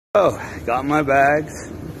Oh, got my bags,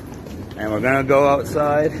 and we're gonna go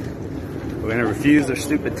outside. We're gonna refuse their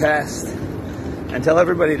stupid test, and tell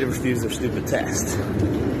everybody to refuse their stupid test.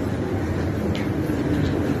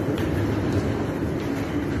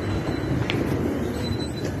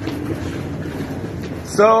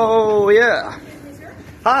 So, yeah.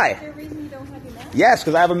 Hi. Yes,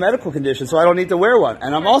 because I have a medical condition, so I don't need to wear one.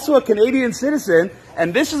 And I'm also a Canadian citizen,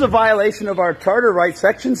 and this is a violation of our Charter Right,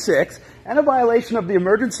 Section 6, and a violation of the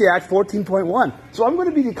Emergency Act 14.1. So I'm going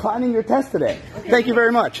to be declining your test today. Thank you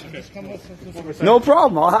very much. No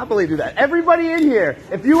problem. I'll happily do that. Everybody in here,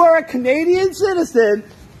 if you are a Canadian citizen,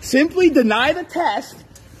 simply deny the test,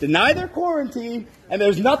 deny their quarantine, and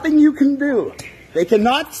there's nothing you can do. They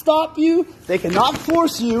cannot stop you. They cannot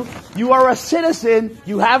force you. You are a citizen.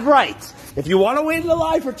 You have rights. If you want to wait in the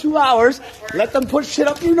line for 2 hours, let them put shit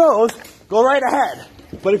up your nose, go right ahead.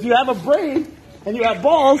 But if you have a brain and you have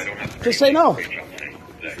balls, just say no.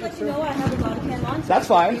 Just let you know I have a body cam on. That's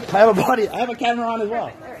fine. I have a camera on as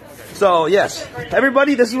well. So yes,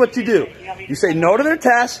 everybody, this is what you do. You say no to their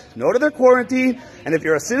test, no to their quarantine, and if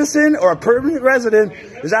you're a citizen or a permanent resident,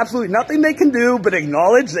 there's absolutely nothing they can do but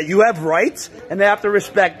acknowledge that you have rights and they have to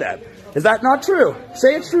respect them. Is that not true?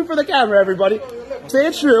 Say it's true for the camera, everybody. Say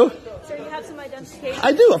it's true. So you have some identification?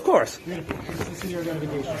 I do, of course.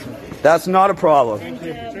 That's not a problem. And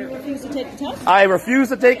you refuse to take the test? I refuse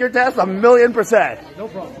to take your test 1,000,000%. No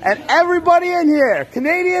problem. And everybody in here,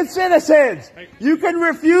 Canadian citizens, you can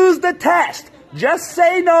refuse the test. Just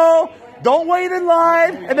say no, don't wait in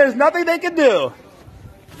line, and there's nothing they can do.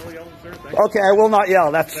 Okay, I will not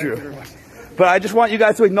yell, that's true. But I just want you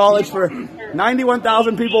guys to acknowledge for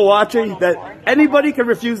 91,000 people watching that anybody can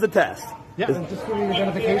refuse the test. Yeah, and just give me your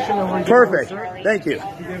identification over. Perfect. Thank you.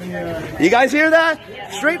 You guys hear that?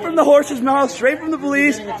 Straight from the horse's mouth, straight from the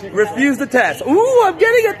police. Refuse the test. Ooh, I'm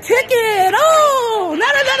getting a ticket. Oh,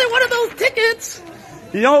 not another one of those tickets.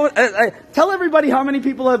 You know, tell everybody how many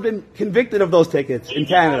people have been convicted of those tickets in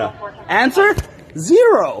Canada. Answer?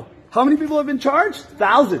 0. How many people have been charged?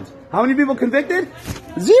 Thousands. How many people convicted?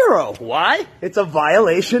 0. Why? It's a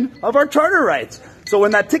violation of our charter rights. So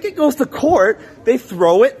when that ticket goes to court, they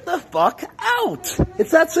throw it the fuck out.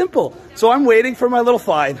 It's that simple. So I'm waiting for my little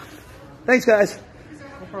fine. Thanks, guys.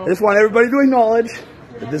 I just want everybody to acknowledge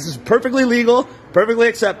that this is perfectly legal, perfectly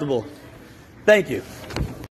acceptable. Thank you.